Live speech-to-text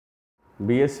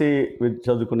BSc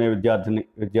చదువుకునే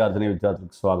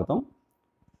విద్యార్థులకు స్వాగతం.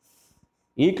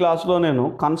 ఈ క్లాస్లో నేను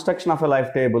కన్స్ట్రక్షన్ ఆఫ్ ఎ లైఫ్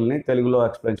టేబుల్ని తెలుగులో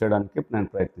ఎక్స్ప్లెయిన్ చేయడానికి నేను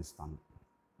ప్రయత్నిస్తాను.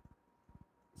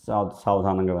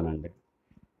 సావధానంగా వినండి.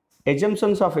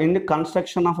 Assumptions of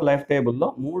construction of life టేబుల్లో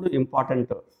 3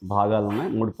 ఇంపార్టెంట్ భాగాలు ఉన్నాయి,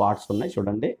 3 పార్ట్స్ ఉన్నాయి.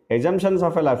 చూడండి, assumptions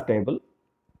of a life table,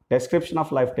 description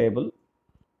of life table,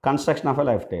 construction of a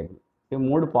life table. ఈ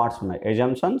 3 పార్ట్స్ ఉన్నాయి: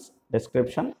 assumptions,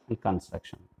 description and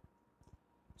construction.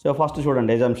 So first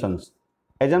చూడండి,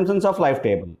 assumptions of life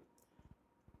table.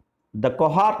 The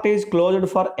కొహార్ట్ is closed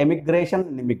for emigration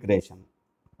and immigration.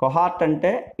 కొహార్ట్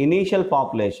అంటే initial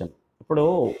population. ఇప్పుడు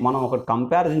మనం ఒక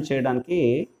comparison చేయడానికి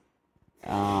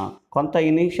కొంత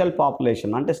initial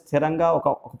population అంటే స్థిరంగా ఒక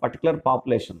పర్టికులర్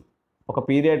పాపులేషన్, ఒక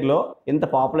పీరియడ్లో ఇంత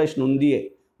పాపులేషన్ ఉంది,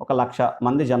 1,00,000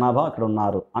 మంది జనాభా అక్కడ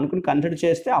ఉన్నారు అనుకుని కన్సిడర్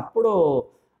చేస్తే అప్పుడు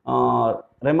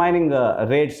రిమైనింగ్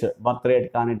రేట్స్, బర్త్ రేట్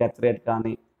కానీ డెత్ రేట్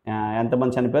కానీ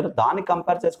ఎంతమంది చనిపోయారు దాన్ని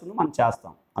కంపేర్ చేసుకుని మనం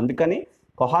చేస్తాం. అందుకని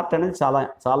కొహార్ట్ అనేది చాలా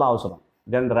చాలా అవసరం.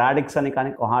 దాన్ని రాడిక్స్ అని కానీ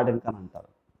కొహార్ట్ అని కానీ అంటారు.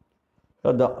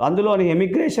 అందులోని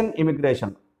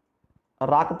ఇమిగ్రేషన్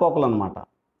రాకపోకలు అన్నమాట,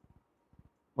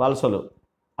 వలసలు.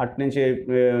 అటు నుంచి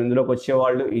ఇందులోకి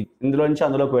వచ్చేవాళ్ళు, ఇందులో నుంచి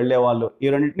అందులోకి వెళ్ళేవాళ్ళు, ఈ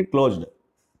రెండింటిని క్లోజ్డ్.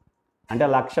 అంటే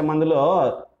 1,00,000 మందిలో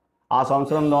ఆ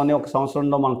సంవత్సరంలోనే ఒక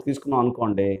సంవత్సరంలో మనం తీసుకున్నాం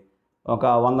అనుకోండి, ఒక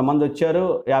 100 మంది వచ్చారు,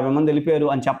 50 మంది వెళ్ళిపోయారు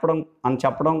అని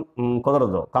చెప్పడం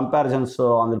కుదరదు. కంపారిజన్స్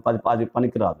అందులో 10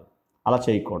 పనికిరాదు, అలా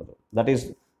చేయకూడదు. That is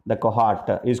the కొహార్ట్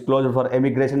is closed for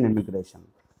emigration immigration.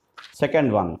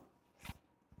 Second one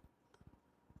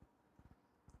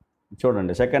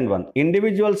చూడండి,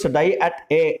 individuals die at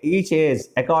each age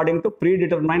according to pre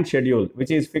determined schedule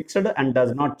which is fixed and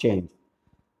does not change.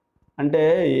 అంటే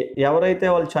ఎవరైతే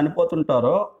వాళ్ళు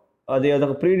చనిపోతుంటారో అది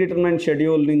అదొక ప్రీ డిటర్మైన్డ్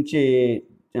షెడ్యూల్ నుంచి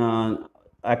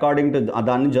అకార్డింగ్ టు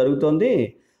దాన్ని జరుగుతుంది,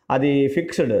 అది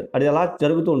ఫిక్స్డ్, అది అలా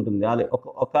జరుగుతూ ఉంటుంది, అది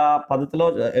ఒక పద్ధతిలో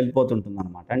వెళ్ళిపోతుంటుంది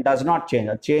అనమాట. అండ్ డస్ నాట్ చేంజ్,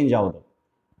 అది చేంజ్ అవ్వదు.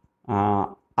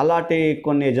 అలాంటి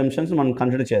కొన్ని ఎజంప్షన్స్ మనం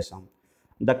కన్సిడర్ చేస్తాం.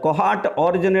 The కొహార్ట్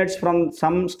originates from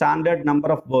some standard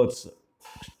number of births.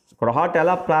 కొహార్ట్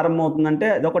ఎలా ప్రారంభమవుతుందంటే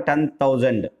అది ఒక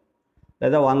 10,000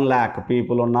 లేదా 1,00,000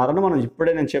 పీపుల్ ఉన్నారని మనం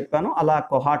ఇప్పుడే నేను చెప్పాను. అలా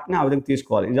కొహార్ట్ని ఆ విధంగా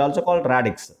తీసుకోవాలి. ఇది ఆల్సో కాల్డ్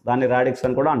రాడిక్స్, దాన్ని రాడిక్స్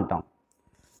అని కూడా అంటాం.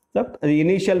 సో అది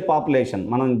ఇనీషియల్ పాపులేషన్.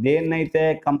 మనం దేన్నైతే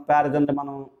కంపారిజన్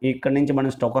మనం ఇక్కడి నుంచి మనం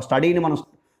ఒక స్టడీని మనం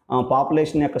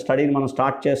పాపులేషన్ యొక్క స్టడీని మనం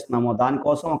స్టార్ట్ చేస్తున్నామో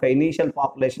దానికోసం ఒక ఇనీషియల్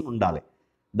పాపులేషన్ ఉండాలి.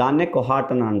 దాన్నే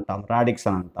కొహార్ట్ అని అంటాం, రాడిక్స్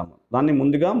అని అంటాము. దాన్ని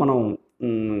ముందుగా మనం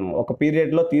ఒక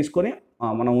పీరియడ్లో తీసుకొని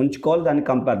మనం ఉంచుకోవాలి,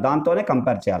 దాంతోనే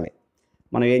కంపేర్ చేయాలి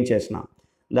మనం ఏం చేసినా.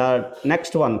 The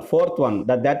next one, fourth one,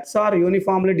 the deaths are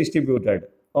uniformly distributed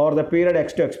over the period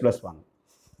X2X+1.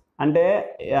 అంటే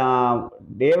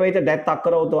ఏవైతే డెత్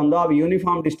అక్కర్ అవుతుందో అవి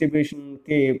యూనిఫామ్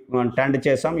డిస్ట్రిబ్యూషన్కి టెండ్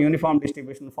చేసాం, యూనిఫామ్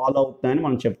డిస్ట్రిబ్యూషన్ ఫాలో అవుతుందని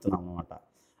మనం చెప్తున్నాం అనమాట.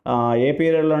 ఏ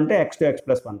పీరియడ్లో అంటే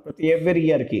X2X+1 ఎవ్రీ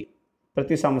ఇయర్కి,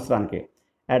 ప్రతి సంవత్సరానికి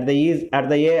at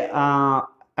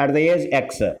the age X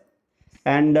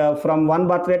and from 1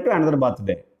 birthday to another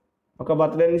birthday. ఒక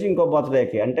బర్త్డే నుంచి ఇంకో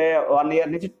బర్త్డేకి, అంటే 1 ఇయర్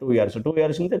నుంచి 2 ఇయర్స్, 2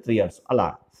 ఇయర్స్ నుంచి 3 ఇయర్స్, అలా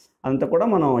అంతా కూడా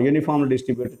మనం యూనిఫామ్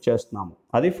డిస్ట్రిబ్యూట్ చేస్తున్నాము.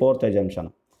 అది 4th ఎజంప్షన్.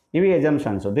 ఇవి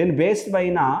ఎజంప్షన్స్.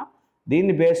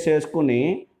 దీన్ని బేస్ చేసుకుని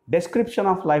డెస్క్రిప్షన్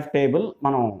ఆఫ్ లైఫ్ టేబుల్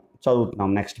మనం చదువుతున్నాం.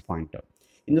 నెక్స్ట్ పాయింట్,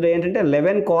 ఇందులో ఏంటంటే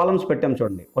 11 కాలమ్స్ పెట్టాం.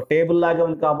 చూడండి, ఒక టేబుల్ లాగా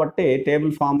ఉంది కాబట్టి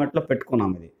టేబుల్ ఫార్మాట్లో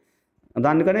పెట్టుకున్నాం ఇది.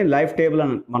 దానికని లైఫ్ టేబుల్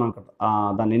అని మనం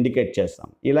దాన్ని ఇండికేట్ చేస్తాం.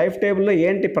 ఈ లైఫ్ టేబుల్లో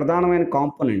ఏంటి ప్రధానమైన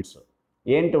కాంపోనెంట్స్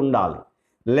ఏంటి ఉండాలి,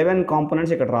 11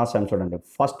 కాంపోనెంట్స్ ఇక్కడ రాసాం. చూడండి,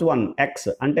 ఫస్ట్ వన్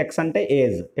ఎక్స్ అంటే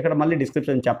ఏజ్, ఇక్కడ మళ్ళీ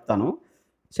డిస్క్రిప్షన్ చెప్తాను.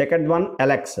 Second one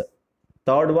LX,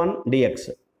 third one dx,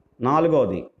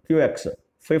 నాలుగోది qx,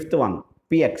 fifth one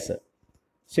px,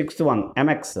 sixth one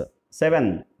MX, 7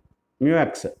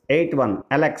 మ్యూఎక్స్, 8 one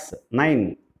LX, 9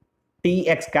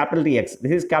 TX, capital TX,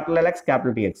 this is capital LX,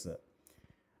 capital TX,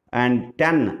 and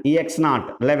 10 EX0,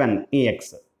 11 EX.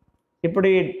 ఇప్పుడు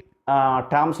ఈ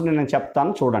టర్మ్స్ని నేను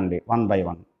చెప్తాను, చూడండి వన్ బై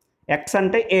వన్. ఎక్స్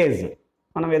అంటే age,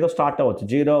 మనం ఏదో start అవ్వచ్చు,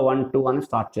 0, 1, 2 అని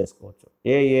స్టార్ట్ చేసుకోవచ్చు.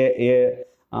 ఏ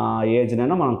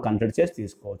ఏజ్నైనా మనం కన్సిడర్ చేసి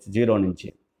తీసుకోవచ్చు 0 నుంచి.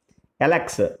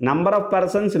 LX, number of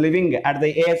persons living at the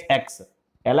age X.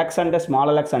 LX అంటే స్మాల్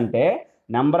ఎల్ఎక్స్ అంటే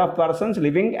number of persons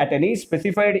living at any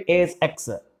specified age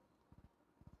X.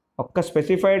 ఒక్క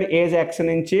స్పెసిఫైడ్ ఏజ్ ఎక్స్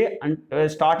నుంచి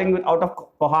స్టార్టింగ్ విత్ అవుట్ ఆఫ్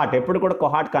కొహార్ట్. ఎప్పుడు కూడా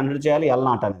కొహార్ట్ కన్సిడర్ చేయాలి,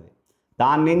 L0 అనేది.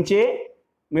 దాని నుంచి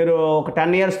మీరు ఒక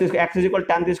 10 ఇయర్స్ X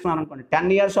 = 10 తీసుకున్నారు అనుకోండి, 10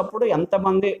 ఇయర్స్ అప్పుడు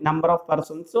ఎంతమంది నెంబర్ ఆఫ్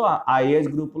పర్సన్స్ ఆ ఏజ్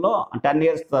గ్రూప్లో 10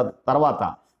 ఇయర్స్ తర్వాత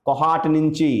కొహార్ట్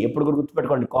నుంచి, ఎప్పుడు కూడా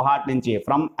గుర్తుపెట్టుకోండి, కొహార్ట్ నుంచి,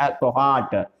 ఫ్రమ్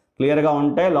కొహార్ట్. క్లియర్గా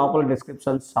ఉంటే లోపల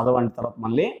డిస్క్రిప్షన్స్ చదవండి, తర్వాత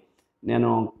మళ్ళీ నేను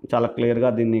చాలా క్లియర్గా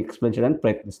దీన్ని ఎక్స్ప్లెయిన్ చేయడానికి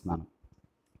ప్రయత్నిస్తున్నాను.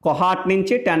 కొహార్ట్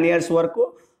నుంచి 10 ఇయర్స్ వరకు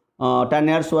 10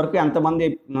 years వరకు ఎంతమంది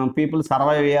పీపుల్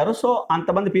సర్వైవ్ అయ్యారు, సో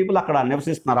అంతమంది పీపుల్ అక్కడ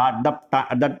నివసిస్తున్నారు at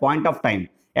that point of time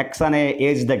X అనే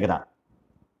ఏజ్ దగ్గర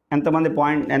ఎంతమంది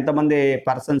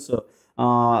పర్సన్స్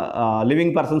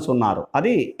లివింగ్ పర్సన్స్ ఉన్నారు,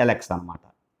 అది ఎల్ఎక్స్ అనమాట.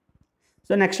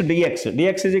 So next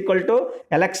dx is equal to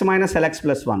LX minus l x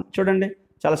plus 1. చూడండి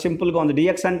చాలా సింపుల్గా ఉంది.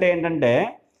 డిఎక్స్ అంటే ఏంటంటే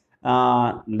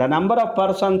the number of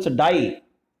persons die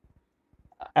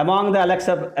among the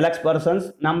LX persons,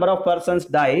 number of persons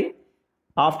die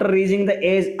after reaching the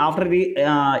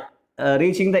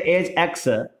age X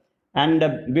and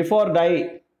before die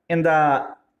in the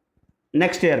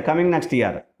coming next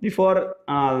year, before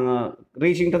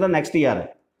reaching to the next year,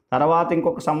 తర్వాత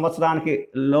ఇంకొక సంవత్సరానికి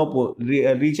లోపు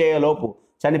reach అయ్యే లోపు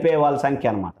చనిపోయే వాళ్ళ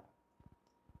సంఖ్య అనమాట.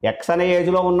 ఎక్స్ అనే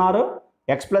ఏజ్లో ఉన్నారు,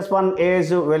 X+1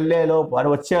 ఏజ్ వెళ్ళే లోపు అది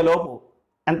వచ్చే లోపు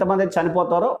ఎంతమంది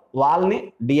చనిపోతారో వాళ్ళని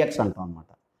డిఎక్స్ అంటాం అనమాట.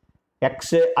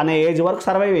 ఎక్స్ అనే ఏజ్ వరకు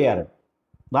సర్వైవ్ అయ్యారు,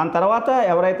 దాని తర్వాత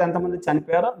ఎవరైతే ఎంతమంది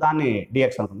చనిపోయారో దాన్ని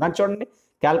డిఎక్స్ అంటాం. దాన్ని చూడండి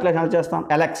క్యాలిక్యులేషన్ ఎలా చేస్తాం.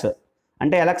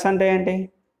 ఎల్ఎక్స్ అంటే ఏంటి,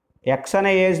 ఎక్స్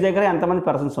అనే ఏజ్ దగ్గర ఎంతమంది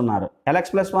పర్సన్స్ ఉన్నారు,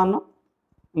 X+1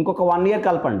 ఇంకొక 1 year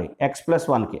కలపండి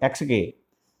X+1కి ఎక్స్కి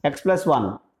X+1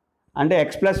 అంటే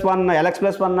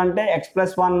LX+1 అంటే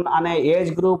X+1 అనే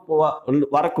ఏజ్ గ్రూప్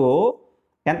వరకు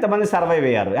ఎంతమంది సర్వైవ్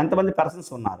అయ్యారు, ఎంతమంది పర్సన్స్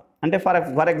ఉన్నారు. అంటే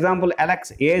ఫర్ ఎగ్జాంపుల్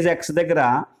ఏజ్ ఎక్స్ దగ్గర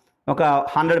ఒక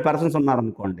 100 పర్సన్స్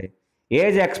ఉన్నారనుకోండి,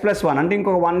 ఏజ్ X+1 అంటే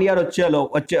ఇంకొక 1 year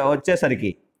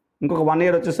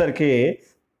వచ్చేసరికి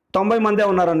 90 మందే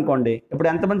ఉన్నారనుకోండి, ఇప్పుడు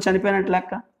ఎంతమంది చనిపోయినట్టు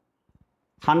లెక్క,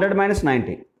 100 -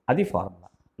 90, అది ఫార్ములా.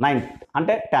 9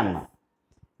 అంటే 10,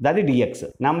 అది డిఎక్స్.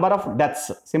 నెంబర్ ఆఫ్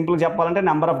డెత్స్, సింపుల్గా చెప్పాలంటే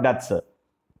నెంబర్ ఆఫ్ డెత్స్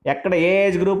ఎక్కడ ఏ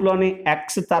ఏజ్ గ్రూప్లోని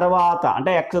ఎక్స్ తర్వాత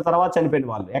చనిపోయిన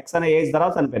వాళ్ళు, ఎక్స్ అనే ఏజ్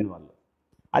తర్వాత చనిపోయిన వాళ్ళు,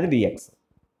 అది డిఎక్స్.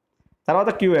 తర్వాత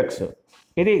క్యూఎక్స్,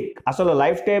 ఇది అసలు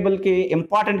లైఫ్ టేబుల్కి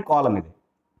ఇంపార్టెంట్ కాలం ఇది.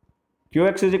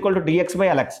 Qx is equal to dx by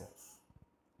LX.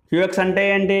 Qx అంటే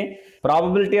ఏంటి,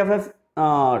 probability of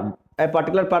A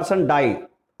particular person die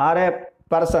are A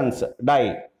persons die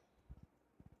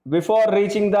before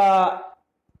reaching the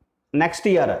next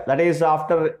year, that is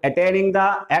after attaining the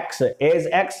age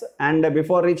X and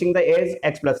before reaching the age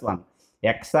X+1.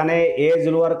 X అనే age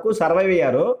వరకు survive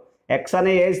అయ్యారు, X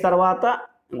అనే age తర్వాత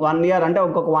 1 year అంటే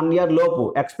ఇంకొక 1 year లోపు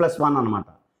X+1 అనమాట,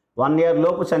 1 year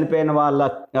లోపు చనిపోయిన వాళ్ళ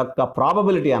యొక్క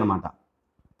ప్రాబబిలిటీ అనమాట.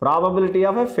 ప్రాబబిలిటీ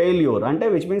ఆఫ్ ఎ ఫెయిల్యూర్ అంటే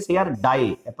which means here die,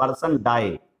 a person die,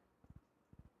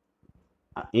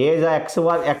 age X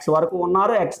వరకు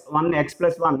ఉన్నారు,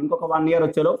 X+1 ఇంకొక 1 year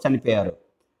వచ్చేలోపు చనిపోయారు,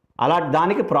 అలా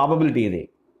దానికి ప్రాబబిలిటీ ఇది.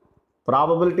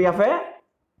 Probability of A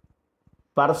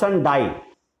person die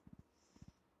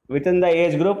with in the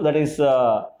age group that is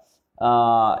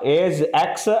age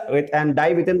X and die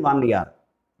with in 1 year.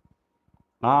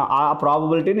 ఆ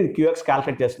ప్రాబబిలిటీని qx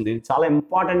calculate చేస్తుంది. ఇది చాలా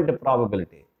ఇంపార్టెంట్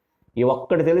ప్రాబబిలిటీ. ఈ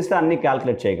ఒక్కటి తెలిస్తే అన్నీ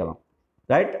క్యాల్కులేట్ చేయగలం,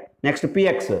 right. Next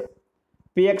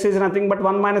px is nothing but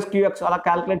 1 - QX, అలా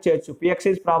క్యాల్కులేట్ చేయొచ్చు. Px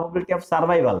is probability of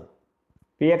survival.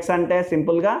 Px అంటే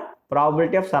సింపుల్గా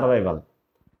ప్రాబబిలిటీ ఆఫ్ సర్వైవల్.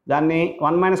 దాన్ని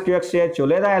 1 - QX చేయొచ్చు,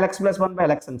 లేదా LX+1 బై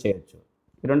LX అని చేయొచ్చు.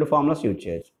 ఈ 2 ఫార్ములాస్ యూజ్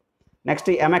చేయొచ్చు. నెక్స్ట్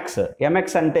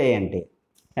ఎంఎక్స్ అంటే ఏంటి,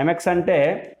 ఎంఎక్స్ అంటే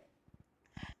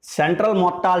సెంట్రల్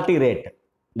మోర్టాలిటీ రేట్.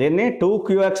 దీన్ని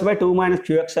 2QX బై 2 -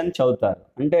 QX అని చదువుతారు.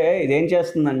 అంటే ఇది ఏం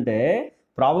చేస్తుందంటే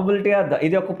ప్రాబబిలిటీ,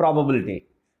 ఇది ఒక probability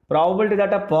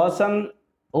that a person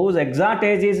whose exact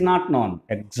age is not known,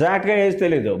 ఎగ్జాక్ట్గా ఏజ్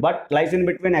తెలీదు, but lies in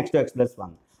between X to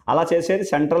X+1, అలా చేసేది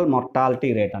సెంట్రల్ మోర్టాలిటీ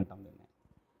రేట్ అంటాం దీన్ని.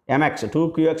 MX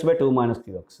 2QX by 2 -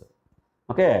 QX.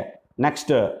 Okay.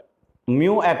 Next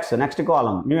మ్యూఎక్స్, next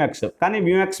కాలం మ్యూఎక్స్. కానీ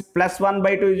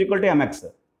µx+1/2 is equal to MX.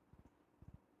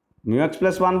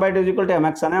 µx+1/2 =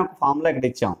 mx అనే ఒక formula ఇక్కడ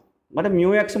ఇచ్చాం. బట్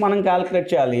మ్యూఎక్స్ మనం క్యాలిక్యులేట్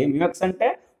చేయాలి. మ్యూఎక్స్ అంటే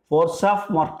ఫోర్స్ ఆఫ్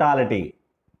మార్టాలిటీ,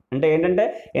 అంటే ఏంటంటే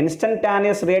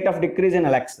instantaneous rate of decrease in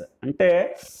LX. అంటే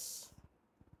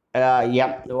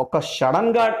ఒక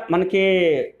సడన్గా మనకి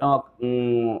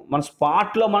మన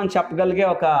స్పాట్లో మనం చెప్పగలిగే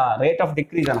ఒక రేట్ ఆఫ్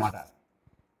డిక్రీజ్ అనమాట,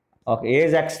 ఒక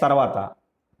ఏజ్ ఎక్స్ తర్వాత,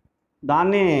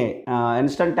 దాన్ని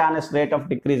ఇన్స్టంటానియస్ రేట్ ఆఫ్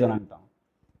డిక్రీజ్ అని అంటాం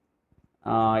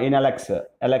ఇన్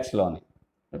ఎల్ఎక్స్లోని.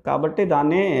 కాబట్టి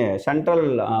దాన్ని సెంట్రల్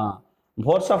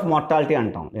ఫోర్స్ ఆఫ్ మార్టాలిటీ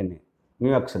అంటాం దీన్ని,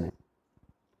 మ్యూఎక్స్ని.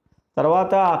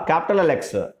 తర్వాత క్యాపిటల్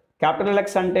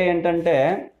ఎల్ఎక్స్ అంటే ఏంటంటే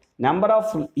number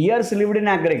of years lived in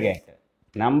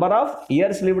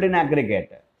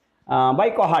aggregate, by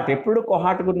కొహాట్. ఎప్పుడు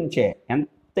కొహాట్ గురించే,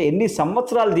 ఎన్ని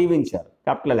సంవత్సరాలు జీవించారు,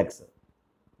 క్యాపిటల్ ఎల్ఎక్స్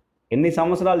ఎన్ని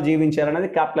సంవత్సరాలు జీవించారు అనేది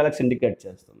క్యాపిటల్ ఎల్ఎక్స్ ఇండికేట్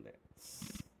చేస్తుంది.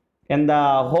 In the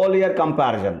whole year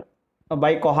comparison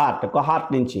by కొహార్ట్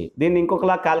నుంచి దీన్ని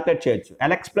ఇంకొకలా క్యాలిక్యులేట్ చేయొచ్చు.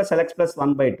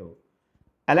 LX+1/2,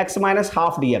 LX -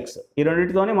 ½ DX, ఈ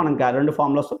రెండింటితోనే మనం 2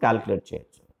 ఫార్ములాస్తో క్యాలిక్యులేట్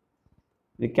చేయొచ్చు.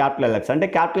 ఇది క్యాపిటల్ ఎల్ఎక్స్. అంటే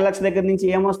క్యాపిటల్ ఎక్స్ దగ్గర నుంచి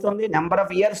ఏమొస్తుంది? Number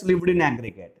of years lived in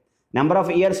aggregate. Number of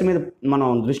years మీద మనం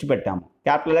దృష్టి పెట్టాము.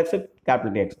 Capital X,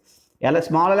 capital X.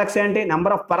 Small LX ఏంటి?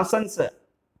 Number of persons,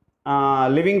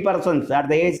 living persons at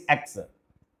the age X.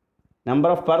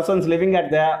 Number of persons living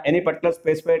at the any particular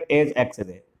specified age X.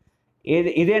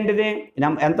 ఇదేంటిది?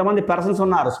 ఎంతమంది persons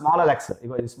ఉన్నారు? Small LX.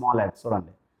 ఇగో ఇది small LX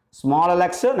చూడండి. Small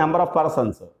LX number of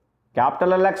persons,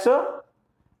 capital LX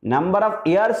number of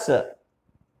years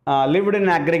lived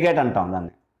in aggregate అంటాం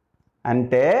దాన్ని.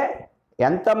 అంటే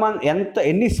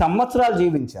ఎన్ని సంవత్సరాలు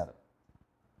జీవించారు.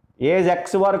 ఏజ్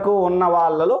ఎక్స్ వరకు ఉన్న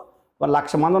వాళ్ళు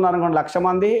 1,00,000 మంది ఉన్నారనుకోండి, 1,00,000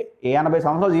 మంది 80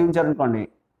 సంవత్సరాలు జీవించారు అనుకోండి,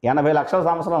 80 లక్షల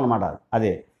సంవత్సరాలు అనమాట.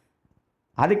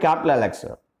 అది capital LX.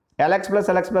 L x plus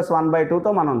l x plus 1/2తో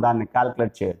మనం దాన్ని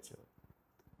క్యాలిక్యులేట్ చేయొచ్చు.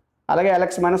 అలాగే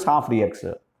ఎల్ఎక్స్ మైనస్ హాఫ్ డిఎక్స్.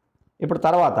 ఇప్పుడు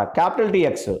తర్వాత క్యాపిటల్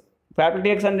టీఎక్స్. క్యాపిటల్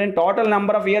టీఎక్స్ అంటే total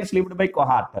number of years lived by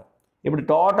కోహార్ట్. ఇప్పుడు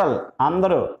టోటల్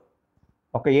అందరూ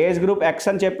ఒక ఏజ్ గ్రూప్ ఎక్స్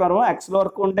అని చెప్పారు. ఎక్స్లో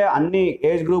వరకు ఉంటే అన్ని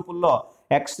ఏజ్ గ్రూపుల్లో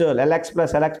X, l x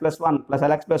plus 1 plus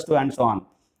l x plus 2 and so on.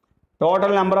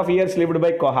 Total number of years lived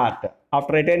by కోహార్ట్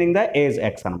after retaining the age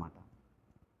X అనమాట.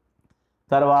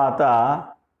 తర్వాత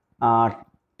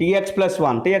టీఎక్స్ ప్లస్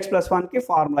 1. టీఎక్స్ ప్లస్ 1కి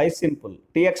formula is simple.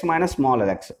 TX minus small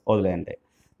LX వదిలేయండి.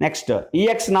 Next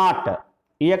EX not.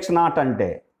 EX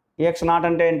not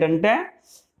అంటే ఏంటంటే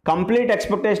complete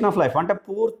expectation of life. అంటే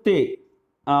పూర్తి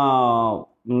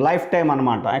life time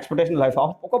అనమాట. Expectation life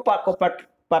of ఒక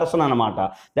పర్సన్ అనమాట.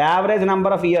 The average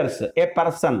number of years A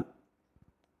person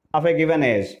of a given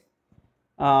age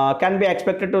can be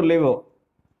expected to live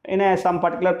in a some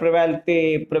particular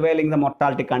prevailing the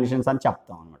mortality conditions అని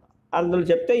చెప్తాం అనమాట. అందులో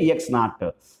చెప్తే ఈఎక్స్ నాట్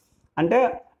అంటే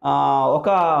ఒక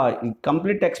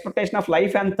కంప్లీట్ ఎక్స్పెక్టేషన్ ఆఫ్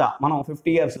లైఫ్ ఎంత, మనం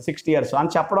 50 ఇయర్స్ 60 ఇయర్స్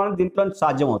అని చెప్పడం అనేది దీంట్లో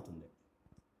సాధ్యమవుతుంది.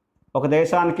 ఒక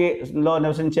దేశానికి లో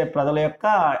నివసించే ప్రజల యొక్క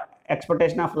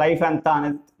ఎక్స్పెక్టేషన్ ఆఫ్ లైఫ్ ఎంత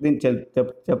అనేది దీన్ని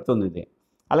చెప్తుంది ఇది.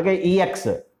 అలాగే ఈఎక్స్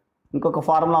ఇంకొక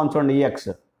ఫార్ములా ఉంచండి.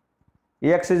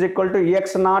 EX is equal to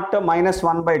EX not minus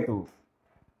 1/2.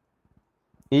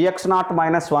 EX not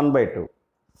minus 1/2.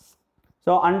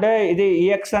 So అంటే ఇది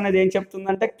ఈఎక్స్ అనేది ఏం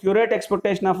చెప్తుందంటే క్యూరేట్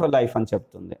ఎక్స్పెక్టేషన్ ఆఫ్ లైఫ్ అని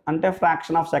చెప్తుంది. అంటే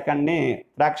fraction of సెకండ్ని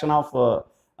fraction of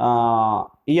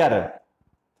year.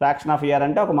 Fraction of year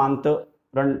అంటే ఒక మంత్,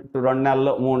 2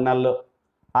 నెలలు, 3 నెలలు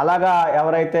అలాగా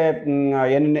ఎవరైతే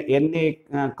ఎన్ని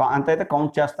అంతైతే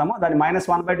కౌంట్ చేస్తామో దాన్ని మైనస్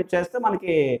 1/2 చేస్తే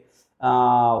మనకి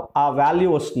ఆ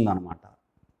వాల్యూ వస్తుంది అనమాట.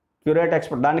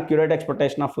 దాన్ని క్యూరేట్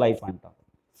ఎక్స్పెక్టేషన్ ఆఫ్ లైఫ్ అంటాం.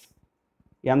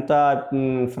 ఎంత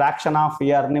ఫ్రాక్షన్ ఆఫ్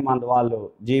ఇయర్ని వాళ్ళు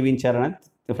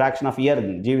ఫ్రాక్షన్ ఆఫ్ ఇయర్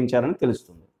జీవించారని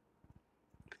తెలుస్తుంది.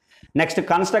 నెక్స్ట్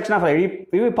కన్స్ట్రక్షన్ ఆఫ్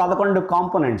ఇవి 11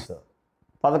 కాంపోనెంట్స్,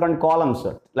 11 కాలమ్స్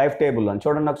లైఫ్ టేబుల్ అని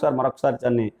చూడండి. మరొకసారి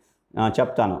దాన్ని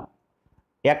చెప్తాను.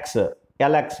 X,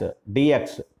 LX,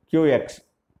 dx, qx,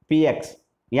 px,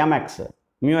 MX,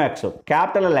 మ్యూఎక్స్,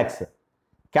 capital LX,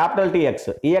 capital TX,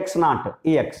 EX not,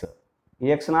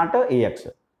 EX.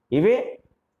 ఇవి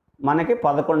మనకి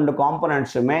 11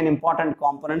 కాంపోనెంట్స్, మెయిన్ ఇంపార్టెంట్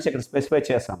కాంపోనెంట్స్ ఇక్కడ స్పెసిఫై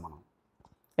చేసాం మనం.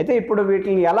 అయితే ఇప్పుడు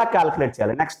వీటిని ఎలా క్యాలిక్యులేట్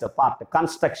చేయాలి? Next part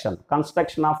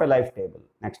construction of a life table.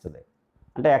 నెక్స్ట్ది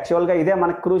అంటే యాక్చువల్గా ఇదే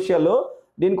మనకి క్రూషియల్.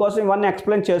 దీనికోసం ఇవన్నీ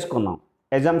ఎక్స్ప్లెయిన్ చేసుకున్నాం.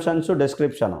 ఎజంప్షన్స్,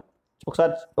 డిస్క్రిప్షన్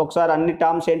ఒకసారి అన్ని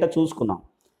టర్మ్స్ ఏంటో చూసుకున్నాం.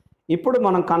 ఇప్పుడు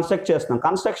మనం కన్స్ట్రక్ట్ చేస్తున్నాం.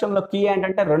 కన్స్ట్రక్షన్లో కీ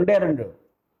ఏంటంటే 2.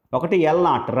 ఒకటి ఎల్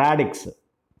నాట్ రాడిక్స్.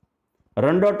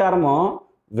 రెండో term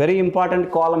very important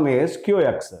column is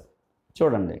qx.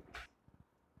 చూడండి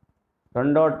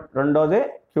రెండోది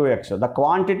qx, the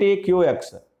quantity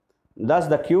qx. Thus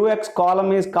the qx column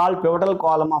is called pivotal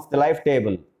column of the life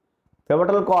table.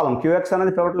 Pivotal column qx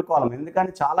అనేది పివటల్ కాలమ్,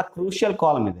 ఎందుకంటే చాలా crucial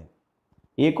column ఇది.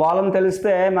 ఈ column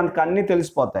తెలిస్తే మనకు అన్నీ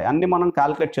తెలిసిపోతాయి, అన్నీ మనం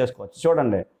క్యాలిక్యులేట్ చేసుకోవచ్చు.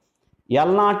 చూడండి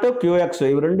ఎల్ నాట్, క్యూఎక్స్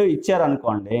ఇవి 2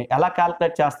 ఇచ్చారనుకోండి, ఎలా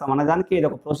క్యాలిక్యులేట్ చేస్తాం అనే దానికి ఇది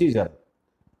ఒక ప్రొసీజర్.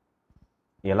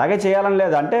 ఇలాగే చేయాలని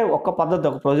లేదు, అంటే ఒక పద్ధతి,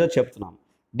 ఒక ప్రొసీజర్ చెప్తున్నాం.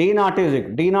 డి నాట్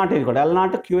ఈజ్ కూడా ఎల్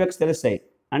నాట్, క్యూఎక్స్ తెలుస్తాయి.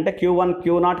 అంటే Q1,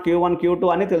 Q0, Q1, Q2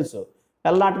 అని తెలుసు.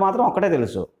 ఎల్ నాట్ మాత్రం ఒకటే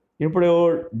తెలుసు. ఇప్పుడు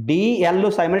డిఎల్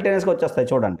సైమిల్టేనియస్గా వచ్చేస్తాయి.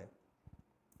 చూడండి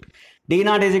did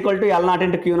not is equal to L naught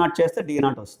into Q0 చేస్తే డి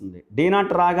నాట్ వస్తుంది. డి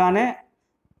నాట్ రాగానే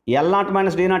L not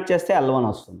minus did not చేస్తే L1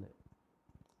 వస్తుంది.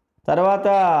 తర్వాత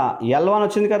L1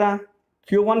 వచ్చింది కదా,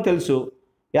 Q1 తెలుసు,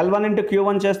 L1 ఇంటూ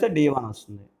Q1 చేస్తే D1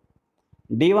 వస్తుంది.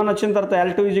 D1 వచ్చిన తర్వాత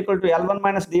L2 is equal to L1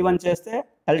 minus D1 చేస్తే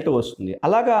L2 వస్తుంది.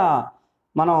 అలాగా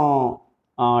మనం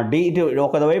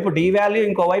ఒకవైపు డి వాల్యూ,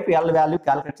 ఇంకోవైపు ఎల్ వాల్యూ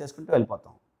క్యాలిక్యులేట్ చేసుకుంటూ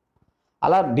వెళ్ళిపోతాం.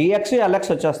 అలా డిఎక్స్,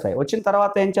 ఎల్ఎక్స్ వచ్చేస్తాయి. వచ్చిన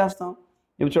తర్వాత ఏం చేస్తాం?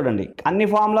 ఇవి చూడండి, అన్ని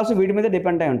ఫార్ములాస్ వీటి మీద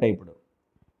డిపెండ్ అయి ఉంటాయి. ఇప్పుడు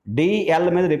డిఎల్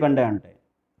మీద డిపెండ్ అయి ఉంటాయి.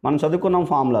 మనం చదువుకున్నాం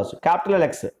formulas. Capital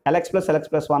l x plus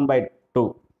l x plus 1/2,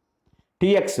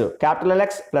 TX capital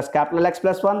l x plus capital l x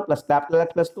plus 1 plus capital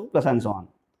l x plus 2 plus and so on.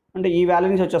 అంటే ఈ వాల్యూ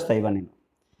నుంచి వచ్చేస్తాయి ఇవన్నీ.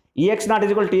 EX not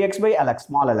is equal TX by LX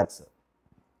small LX.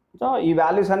 So ఈ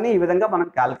values అన్నీ ఈ విధంగా మనం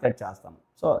క్యాలిక్యులేట్ చేస్తాం.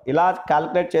 సో ఇలా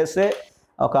క్యాలిక్యులేట్ చేసే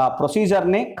ఒక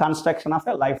ప్రొసీజర్ని construction of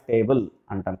a life table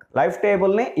అంటాం. లైఫ్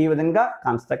టేబుల్ని ఈ విధంగా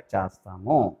కన్స్ట్రక్ట్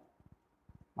చేస్తాము.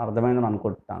 అర్థమైందని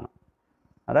అనుకుంటున్నాను.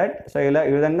 రైట్. సో ఇలా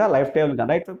ఈ విధంగా life table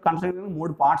right construction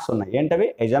 3 parts ఉన్నాయి. ఏంటవి?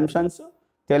 ఎజంప్షన్స్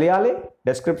తెలియాలి,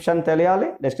 డిస్క్రిప్షన్ తెలియాలి,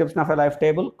 description of a life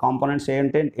table, components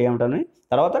ఏమిటని,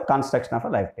 తర్వాత construction of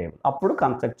a life table. అప్పుడు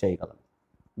కన్స్ట్రక్ట్ చేయగలం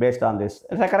బేస్డ్ ఆన్ దిస్.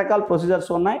 రకరకాల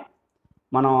ప్రొసీజర్స్ ఉన్నాయి.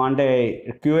 మనం అంటే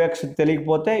క్యూఎక్స్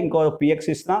తెలియకపోతే ఇంకో పిఎక్స్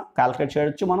ఇచ్చినా క్యాలిక్యులేట్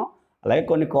చేయొచ్చు మనం. అలాగే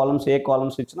కొన్ని కాలమ్స్ ఏ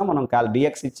కాలమ్స్ ఇచ్చినా మనం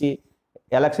డిఎక్స్ ఇచ్చి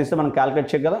ఎల్ఎక్స్ ఇస్తే మనం క్యాలిక్యులేట్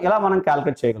చేయగలం. ఇలా మనం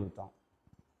క్యాలిక్యులేట్ చేయగలుగుతాం.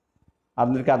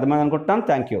 అందరికీ అర్థమైంది అనుకుంటున్నాను.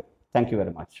 Thank you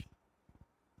very much.